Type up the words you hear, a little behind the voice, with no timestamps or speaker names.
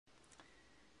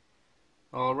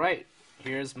Alright,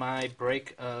 here's my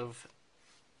break of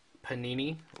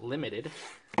Panini Limited.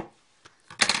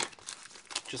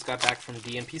 Just got back from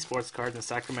DMP Sports Cards in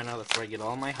Sacramento. That's where I get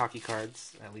all my hockey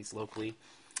cards, at least locally.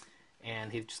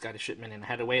 And he just got a shipment and I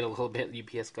had to wait a little bit. The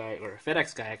UPS guy, or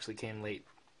FedEx guy, actually came late.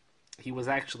 He was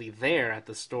actually there at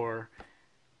the store,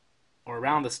 or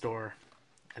around the store,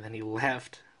 and then he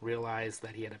left, realized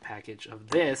that he had a package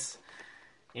of this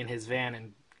in his van,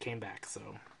 and came back. So,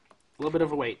 a little bit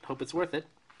of a wait. Hope it's worth it.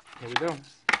 Here we go.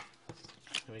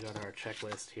 We got our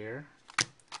checklist here.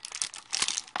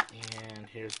 And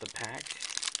here's the pack.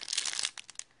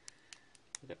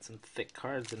 We got some thick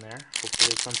cards in there.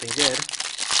 Hopefully something good.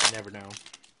 You never know.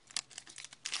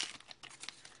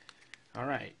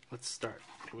 Alright, let's start.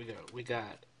 Here we go. We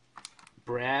got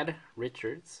Brad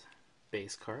Richards,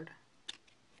 base card.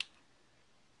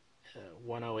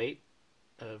 108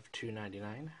 of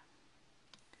 299.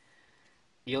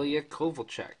 Ilya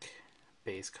Kovalchuk,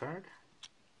 base card.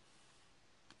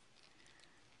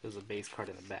 There's a base card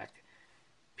in the back.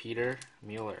 Peter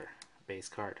Mueller, base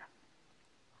card.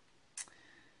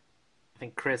 I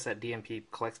think Chris at DMP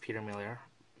collects Peter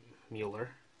Mueller.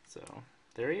 So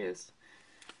there he is.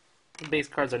 The base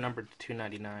cards are numbered to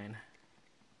 299.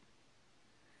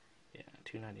 Yeah,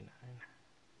 299.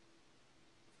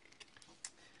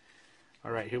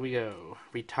 Alright, here we go.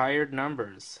 Retired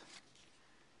numbers.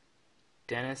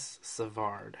 Denis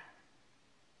Savard.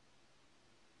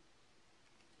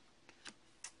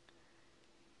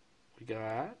 We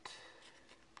got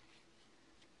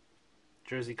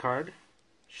jersey card,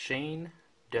 Shane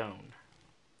Doan.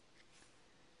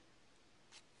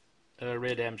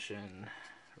 Redemption.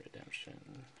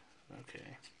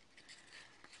 Okay.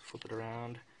 Flip it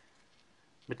around.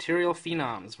 Material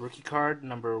Phenoms, rookie card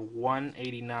number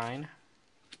 189.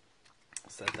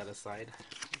 Set that aside.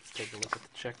 Let's take a look at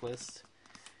the checklist.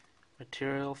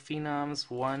 Material Phenoms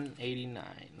 189.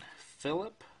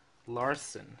 Philip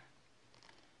Larson.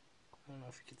 I don't know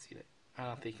if you can see it. I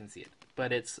don't think you can see it,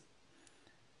 but it's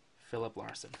Philip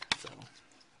Larson. So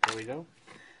there we go.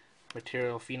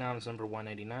 Material Phenoms number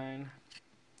 189.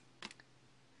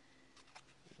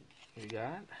 We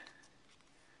got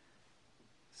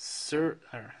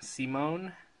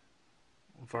Simone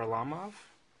Varlamov,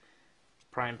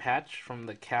 prime patch from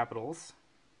the Capitals.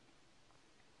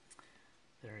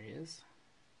 There he is.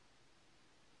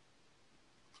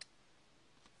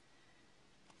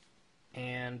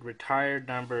 And retired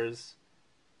numbers,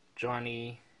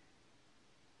 Johnny,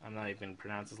 I'm not even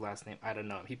pronounce his last name, I don't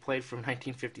know. He played from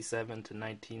 1957 to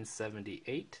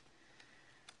 1978.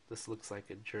 This looks like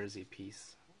a jersey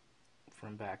piece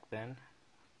from back then.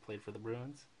 Played for the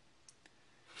Bruins.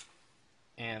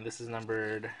 And this is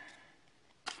numbered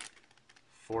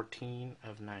 14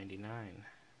 of 99.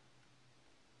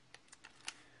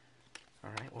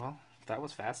 Alright, well, that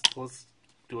was fast. Let's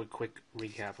do a quick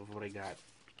recap of what I got.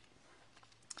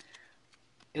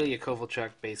 Ilya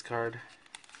Kovalchuk, base card.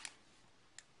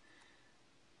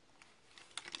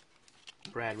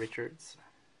 Brad Richards.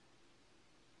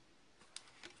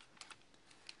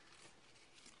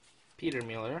 Peter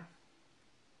Mueller.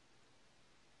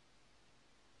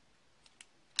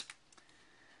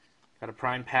 Got a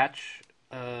prime patch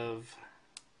of...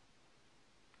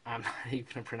 I'm not even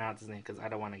going to pronounce his name because I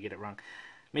don't want to get it wrong.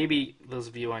 Maybe those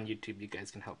of you on YouTube, you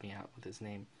guys can help me out with his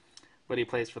name. But he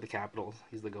plays for the Capitals.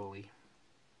 He's the goalie.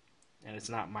 And it's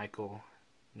not Michael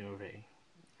Neuve,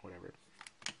 whatever.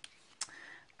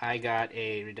 I got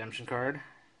a redemption card.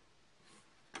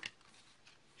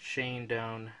 Shane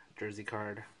Doan, jersey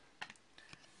card.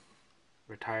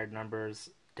 Retired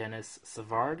numbers, Denis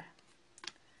Savard.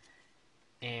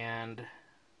 And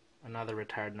another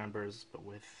retired numbers, but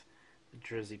with the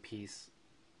jersey piece,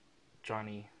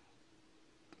 Johnny.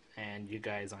 And you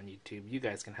guys on YouTube, you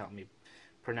guys can help me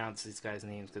pronounce these guys'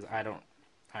 names because I don't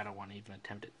want to even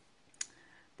attempt it.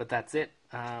 But that's it.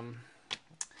 I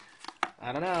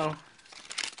don't know.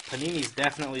 Panini's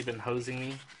definitely been hosing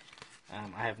me.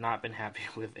 I have not been happy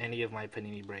with any of my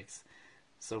Panini breaks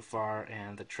so far,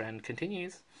 and the trend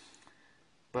continues.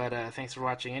 But thanks for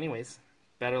watching anyways.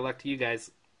 Better luck to you guys.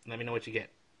 Let me know what you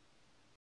get.